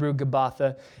in Hebrew,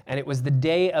 Gabbatha, and it was the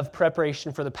day of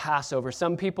preparation for the Passover.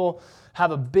 Some people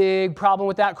have a big problem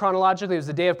with that chronologically. It was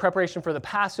the day of preparation for the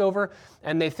Passover,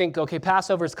 and they think, okay,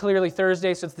 Passover is clearly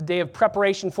Thursday, so it's the day of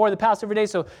preparation for the Passover day.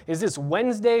 So is this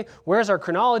Wednesday? Where's our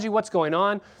chronology? What's going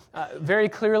on? Very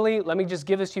clearly, let me just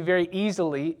give this to you very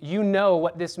easily. You know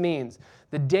what this means.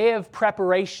 The day of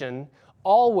preparation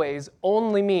always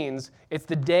only means it's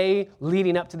the day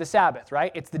leading up to the Sabbath,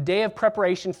 right? It's the day of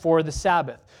preparation for the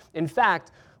Sabbath. In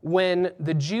fact, when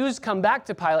the Jews come back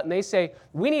to Pilate and they say,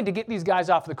 we need to get these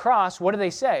guys off the cross, what do they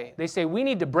say? They say, we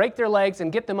need to break their legs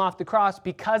and get them off the cross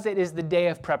because it is the day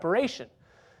of preparation.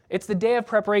 It's the day of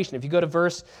preparation. If you go to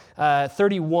verse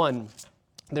 31,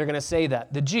 they're going to say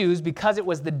that. The Jews, because it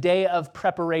was the day of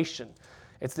preparation.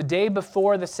 It's the day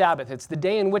before the Sabbath. It's the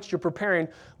day in which you're preparing.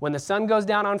 When the sun goes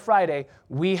down on Friday,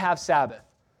 we have Sabbath.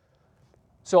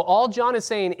 So all John is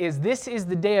saying is this is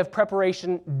the day of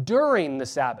preparation during the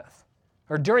Sabbath,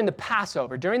 or during the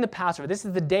Passover. During the Passover, this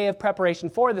is the day of preparation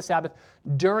for the Sabbath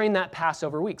during that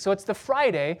Passover week. So it's the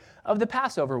Friday of the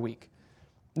Passover week.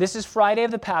 This is Friday of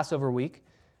the Passover week.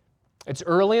 It's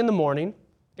early in the morning.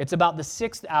 It's about the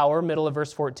 6th hour, middle of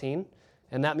verse 14,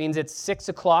 and that means it's 6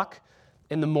 o'clock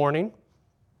in the morning.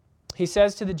 He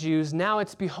says to the Jews, now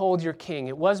it's behold your king.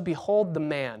 It was behold the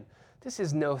man. This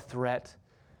is no threat.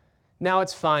 Now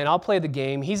it's fine. I'll play the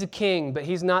game. He's a king, but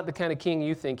he's not the kind of king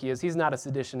you think he is. He's not a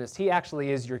seditionist. He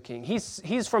actually is your king.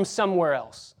 He's from somewhere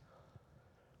else.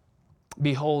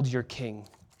 Behold your king.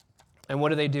 And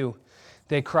what do?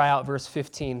 They cry out, verse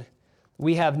 15.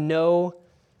 We have no...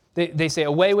 They say,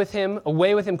 away with him,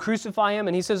 crucify him.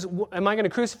 And he says, am I going to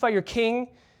crucify your king?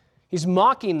 He's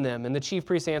mocking them. And the chief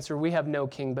priests answer, we have no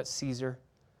king but Caesar.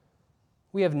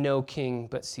 We have no king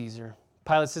but Caesar.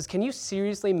 Pilate says, can you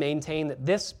seriously maintain that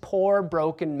this poor,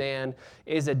 broken man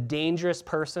is a dangerous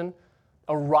person,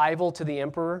 a rival to the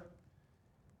emperor?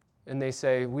 And they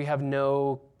say, we have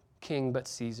no king but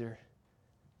Caesar.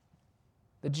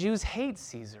 The Jews hate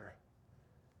Caesar.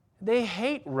 They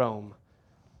hate Rome.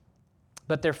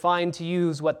 But they're fine to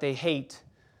use what they hate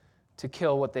to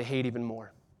kill what they hate even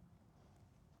more.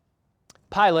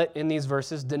 Pilate, in these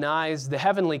verses, denies the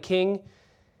heavenly king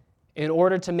in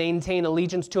order to maintain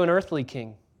allegiance to an earthly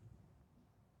king.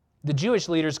 The Jewish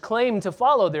leaders claim to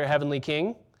follow their heavenly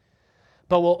king,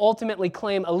 but will ultimately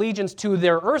claim allegiance to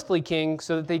their earthly king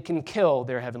so that they can kill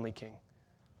their heavenly king.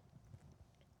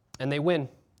 And they win.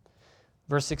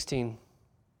 Verse 16,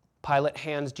 Pilate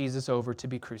hands Jesus over to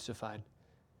be crucified.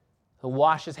 He'll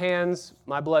wash his hands,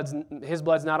 his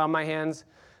blood's not on my hands,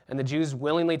 and the Jews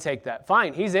willingly take that.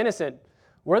 Fine, he's innocent.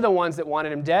 We're the ones that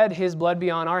wanted him dead. His blood be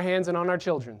on our hands and on our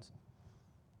children's.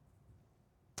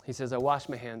 He says, I wash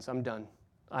my hands, I'm done.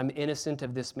 I'm innocent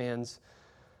of this man's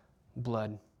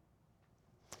blood.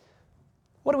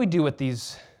 What do we do with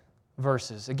these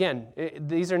verses? Again,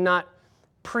 these are not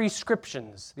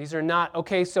prescriptions. These are not,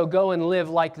 okay, so go and live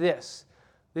like this.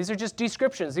 These are just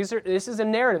descriptions. This is a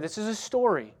narrative. This is a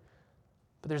story.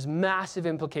 But there's massive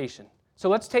implication. So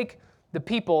let's take the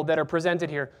people that are presented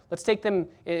here. Let's take them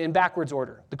in backwards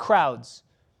order. The crowds.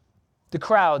 The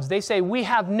crowds, they say, we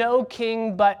have no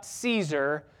king but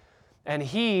Caesar, and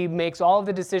he makes all of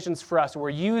the decisions for us.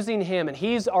 We're using him, and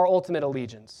he's our ultimate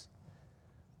allegiance.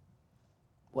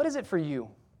 What is it for you?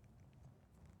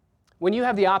 When you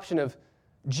have the option of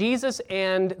Jesus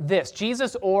and this,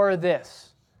 Jesus or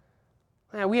this,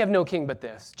 we have no king but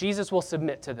this. Jesus will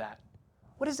submit to that.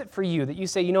 What is it for you that you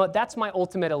say, you know what, that's my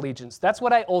ultimate allegiance. That's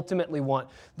what I ultimately want.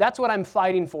 That's what I'm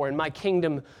fighting for in my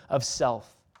kingdom of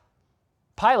self.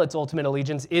 Pilate's ultimate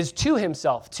allegiance is to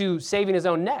himself, to saving his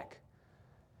own neck.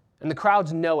 And the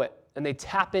crowds know it, and they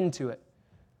tap into it.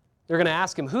 They're going to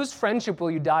ask him, whose friendship will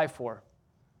you die for?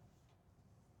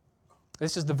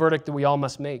 This is the verdict that we all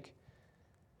must make.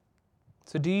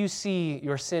 So do you see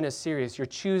your sin as serious? You're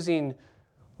choosing,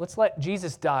 let's let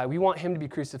Jesus die. We want him to be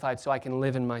crucified so I can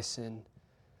live in my sin.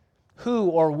 Who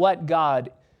or what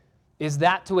God is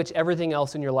that to which everything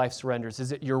else in your life surrenders?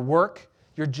 Is it your work,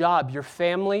 your job, your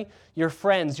family, your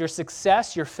friends, your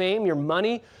success, your fame, your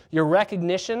money, your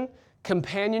recognition,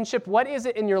 companionship? What is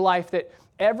it in your life that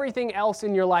everything else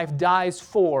in your life dies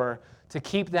for to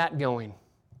keep that going?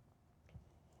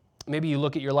 Maybe you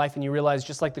look at your life and you realize,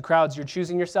 just like the crowds, you're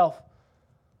choosing yourself.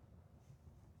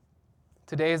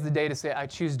 Today is the day to say, I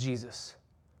choose Jesus.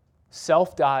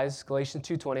 Self dies, Galatians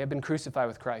 2:20, I've been crucified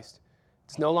with Christ.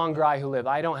 It's no longer I who live.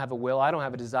 I don't have a will. I don't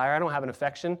have a desire. I don't have an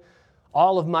affection.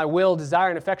 All of my will, desire,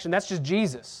 and affection, that's just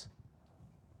Jesus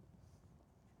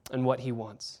and what he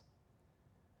wants.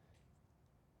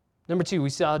 Number 2, we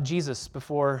saw Jesus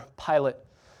before Pilate.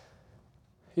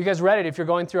 You guys read it if you're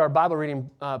going through our Bible reading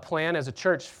plan as a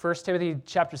church. 1 Timothy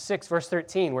chapter 6, verse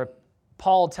 13, where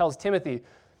Paul tells Timothy,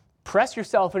 press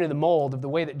yourself into the mold of the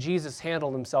way that Jesus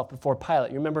handled himself before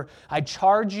Pilate. You remember, I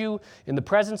charge you in the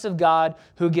presence of God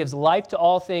who gives life to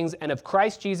all things and of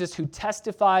Christ Jesus who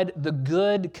testified the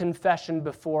good confession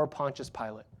before Pontius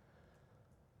Pilate.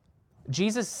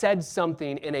 Jesus said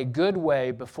something in a good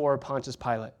way before Pontius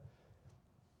Pilate.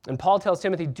 And Paul tells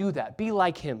Timothy, do that. Be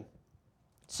like him.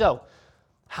 So,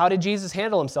 how did Jesus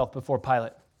handle himself before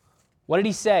Pilate? What did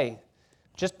he say?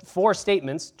 Just 4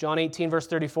 statements. John 18, verse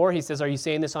 34, he says, are you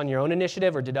saying this on your own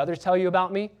initiative or did others tell you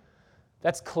about me?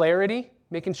 That's clarity,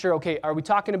 making sure, okay, are we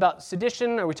talking about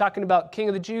sedition? Are we talking about King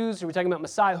of the Jews? Are we talking about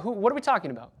Messiah? What are we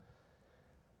talking about?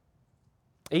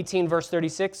 18, verse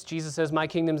 36, Jesus says, my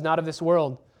kingdom's not of this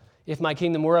world. If my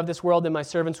kingdom were of this world, then my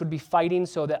servants would be fighting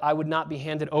so that I would not be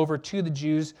handed over to the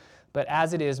Jews. But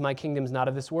as it is, my kingdom's not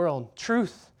of this world.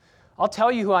 Truth. I'll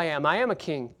tell you who I am. I am a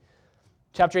king.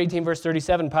 Chapter 18, verse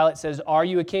 37, Pilate says, are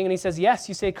you a king? And he says, yes,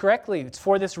 you say correctly. It's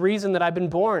for this reason that I've been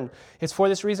born. It's for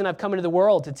this reason I've come into the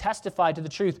world to testify to the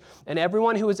truth. And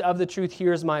everyone who is of the truth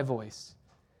hears my voice.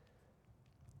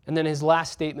 And then his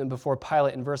last statement before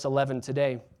Pilate in verse 11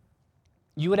 today,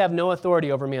 you would have no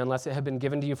authority over me unless it had been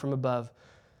given to you from above.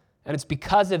 And it's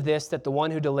because of this that the one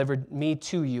who delivered me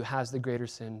to you has the greater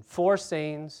sin. 4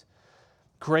 sayings,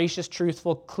 gracious,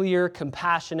 truthful, clear,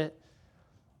 compassionate.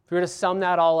 If we were to sum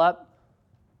that all up,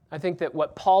 I think that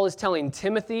what Paul is telling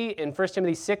Timothy in 1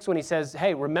 Timothy 6 when he says,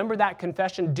 hey, remember that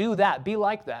confession, do that, be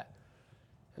like that.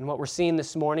 And what we're seeing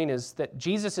this morning is that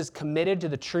Jesus is committed to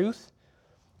the truth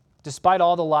despite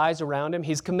all the lies around him.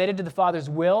 He's committed to the Father's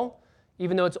will,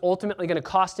 even though it's ultimately going to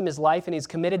cost him his life, and he's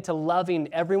committed to loving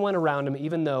everyone around him,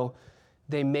 even though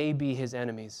they may be his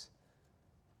enemies.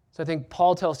 So I think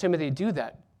Paul tells Timothy, do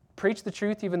that. Preach the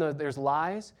truth even though there's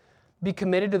lies. Be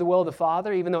committed to the will of the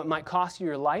Father, even though it might cost you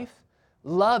your life.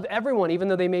 Love everyone, even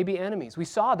though they may be enemies. We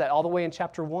saw that all the way in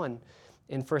chapter 1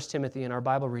 in 1 Timothy in our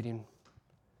Bible reading.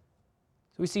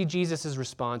 So we see Jesus'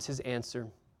 response, his answer.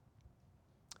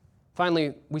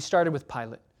 Finally, we started with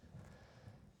Pilate.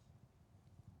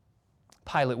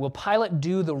 Pilate. Will Pilate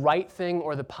do the right thing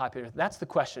or the popular? That's the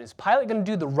question. Is Pilate going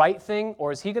to do the right thing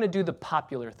or is he going to do the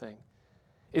popular thing?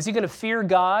 Is he going to fear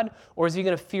God or is he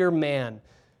going to fear man?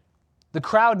 The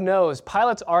crowd knows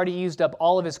Pilate's already used up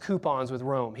all of his coupons with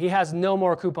Rome. He has no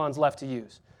more coupons left to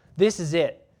use. This is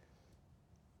it.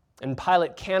 And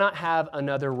Pilate cannot have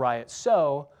another riot.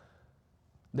 So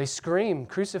they scream,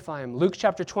 crucify him. Luke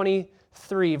chapter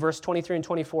 23, verse 23 and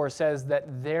 24 says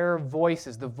that their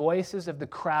voices, the voices of the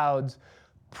crowds,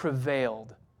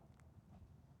 prevailed.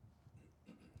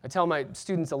 I tell my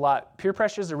students a lot, peer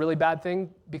pressure is a really bad thing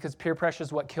because peer pressure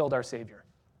is what killed our Savior.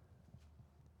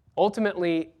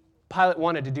 Ultimately, Pilate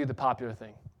wanted to do the popular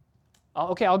thing.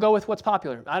 Okay, I'll go with what's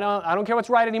popular. I don't care what's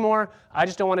right anymore. I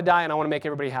just don't want to die and I want to make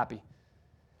everybody happy.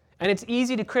 And it's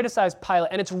easy to criticize Pilate,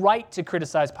 and it's right to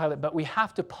criticize Pilate, but we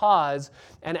have to pause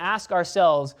and ask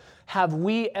ourselves, have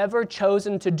we ever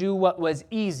chosen to do what was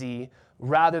easy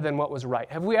rather than what was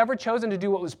right? Have we ever chosen to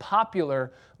do what was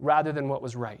popular rather than what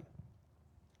was right?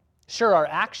 Sure, our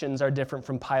actions are different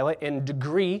from Pilate in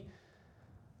degree,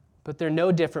 but they're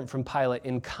no different from Pilate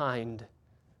in kind.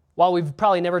 While we've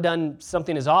probably never done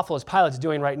something as awful as Pilate's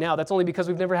doing right now, that's only because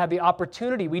we've never had the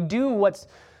opportunity. We do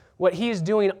what he is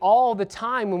doing all the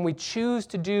time when we choose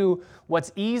to do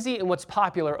what's easy and what's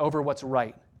popular over what's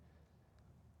right.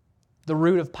 The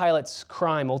root of Pilate's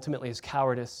crime ultimately is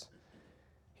cowardice.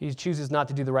 He chooses not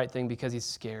to do the right thing because he's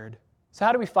scared. So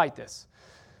how do we fight this?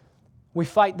 We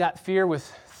fight that fear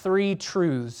with 3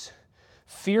 truths.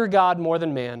 Fear God more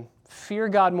than man. Fear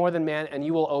God more than man, and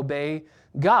you will obey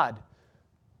God.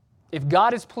 If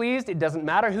God is pleased, it doesn't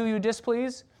matter who you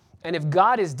displease. And if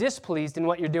God is displeased in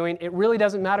what you're doing, it really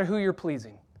doesn't matter who you're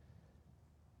pleasing.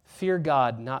 Fear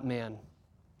God, not man.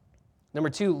 Number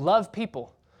 2, love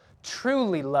people.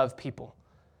 Truly love people.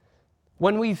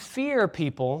 When we fear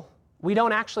people, we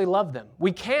don't actually love them.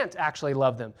 We can't actually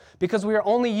love them because we are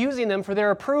only using them for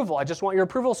their approval. I just want your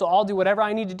approval, so I'll do whatever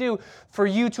I need to do for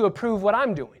you to approve what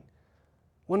I'm doing.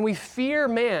 When we fear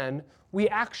man, we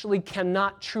actually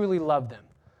cannot truly love them.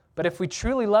 But if we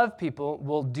truly love people,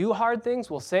 we'll do hard things,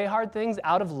 we'll say hard things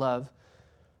out of love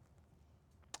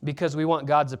because we want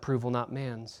God's approval, not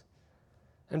man's.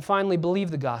 And finally,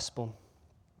 believe the gospel.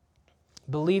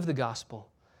 Believe the gospel.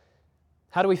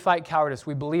 How do we fight cowardice?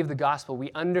 We believe the gospel.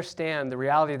 We understand the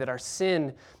reality that our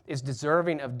sin is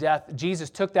deserving of death. Jesus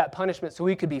took that punishment so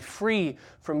we could be free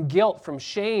from guilt, from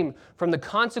shame, from the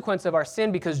consequence of our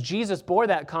sin because Jesus bore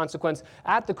that consequence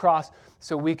at the cross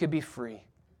so we could be free.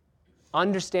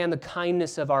 Understand the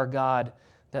kindness of our God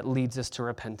that leads us to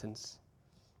repentance.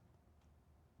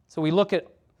 So we look at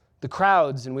the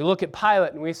crowds and we look at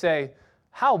Pilate and we say,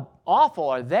 how awful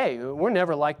are they? We're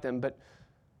never like them. But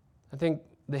I think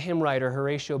the hymn writer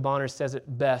Horatio Bonner says it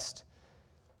best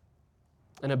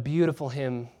in a beautiful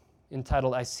hymn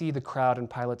entitled, I See the Crowd in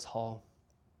Pilate's Hall.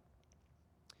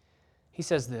 He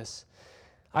says this,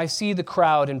 I see the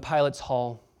crowd in Pilate's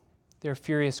hall, their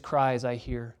furious cries I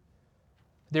hear.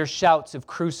 Their shouts of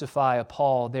crucify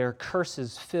appall, their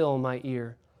curses fill my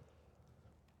ear.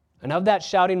 And of that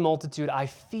shouting multitude, I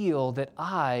feel that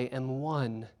I am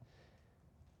one.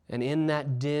 And in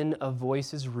that din of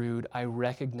voices rude, I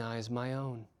recognize my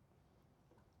own.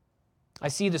 I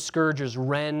see the scourgers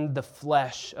rend the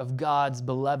flesh of God's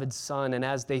beloved Son, and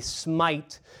as they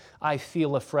smite, I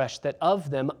feel afresh that of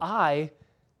them I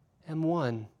am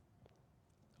one.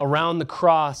 Around the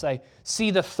cross, I see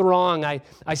the throng. I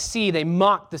see they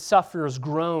mock the sufferer's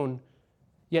groan.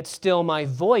 Yet still my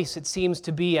voice, it seems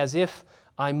to be as if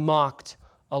I mocked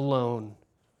alone.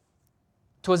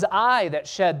 'Twas I that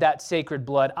shed that sacred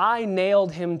blood. I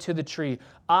nailed him to the tree.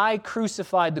 I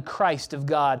crucified the Christ of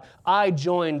God. I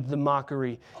joined the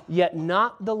mockery. Yet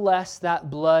not the less that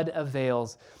blood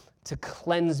avails to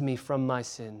cleanse me from my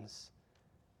sins.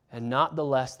 And not the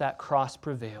less that cross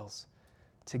prevails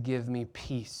to give me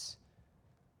peace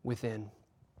within.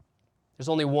 There's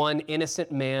only one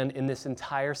innocent man in this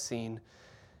entire scene,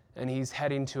 and he's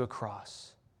heading to a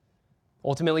cross.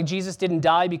 Ultimately, Jesus didn't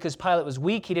die because Pilate was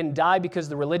weak. He didn't die because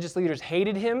the religious leaders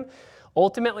hated him.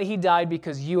 Ultimately, he died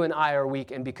because you and I are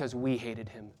weak and because we hated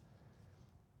him.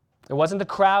 It wasn't the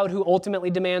crowd who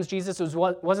ultimately demands Jesus. It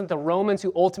wasn't the Romans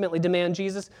who ultimately demand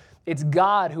Jesus. It's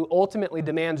God who ultimately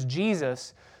demands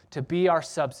Jesus to be our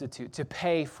substitute, to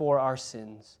pay for our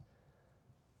sins.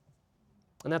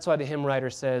 And that's why the hymn writer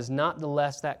says, not the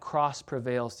less that cross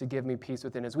prevails to give me peace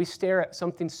within. As we stare at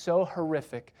something so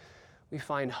horrific, we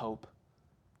find hope.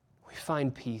 We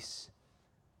find peace.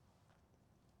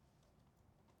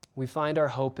 We find our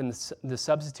hope in the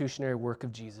substitutionary work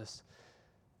of Jesus.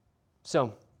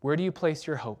 So, where do you place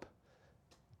your hope?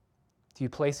 Do you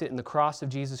place it in the cross of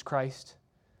Jesus Christ?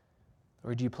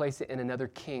 Or do you place it in another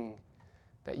king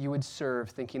that you would serve,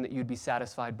 thinking that you'd be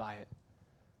satisfied by it?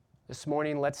 This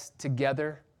morning, let's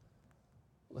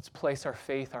place our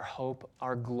faith, our hope,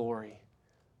 our glory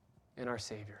in our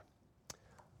Savior.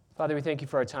 Father, we thank you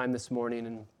for our time this morning,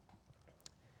 and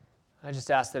I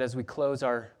just ask that as we close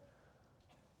our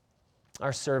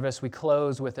service, we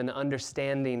close with an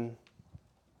understanding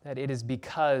that it is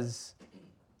because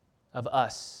of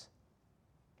us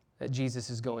that Jesus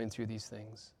is going through these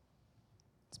things.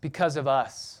 It's because of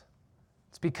us.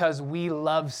 It's because we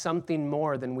love something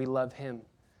more than we love him.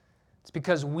 It's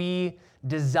because we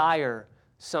desire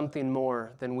something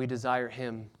more than we desire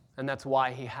him. And that's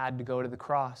why he had to go to the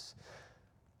cross,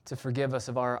 to forgive us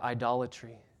of our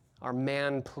idolatry, our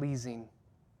man-pleasing.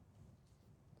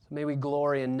 So may we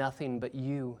glory in nothing but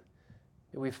you.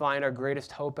 May we find our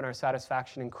greatest hope and our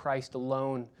satisfaction in Christ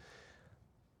alone.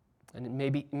 And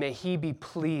may he be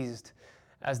pleased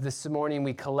as this morning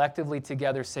we collectively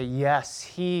together say, yes,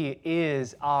 he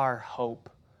is our hope,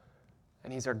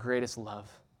 and he's our greatest love.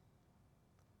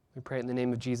 We pray it in the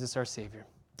name of Jesus, our Savior.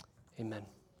 Amen.